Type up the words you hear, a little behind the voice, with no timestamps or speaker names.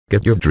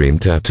Get your dream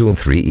tattoo in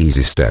 3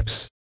 easy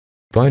steps.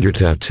 Find your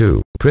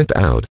tattoo, print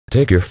out,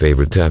 take your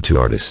favorite tattoo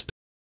artist.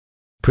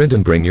 Print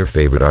and bring your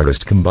favorite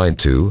artist, combine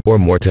 2 or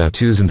more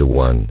tattoos into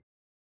one.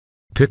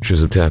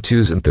 Pictures of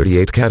tattoos in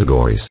 38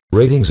 categories,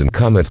 ratings and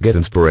comments. Get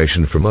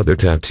inspiration from other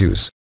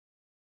tattoos.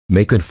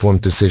 Make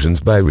informed decisions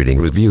by reading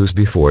reviews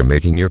before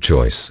making your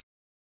choice.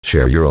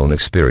 Share your own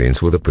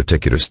experience with a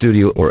particular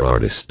studio or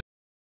artist.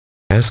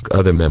 Ask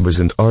other members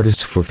and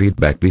artists for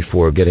feedback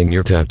before getting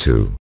your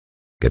tattoo.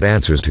 Get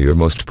answers to your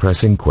most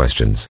pressing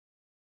questions.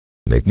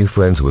 Make new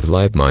friends with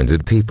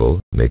like-minded people.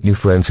 Make new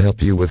friends help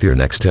you with your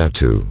next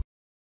tattoo.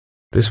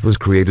 This was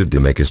created to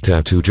make his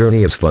tattoo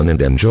journey as fun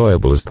and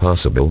enjoyable as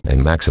possible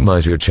and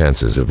maximize your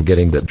chances of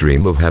getting that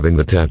dream of having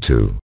the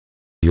tattoo.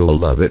 You'll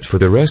love it for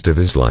the rest of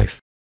his life.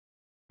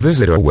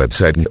 Visit our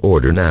website and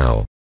order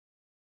now.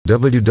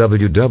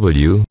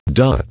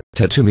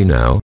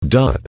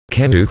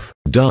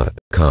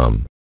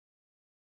 www.tattoomenow.canoof.com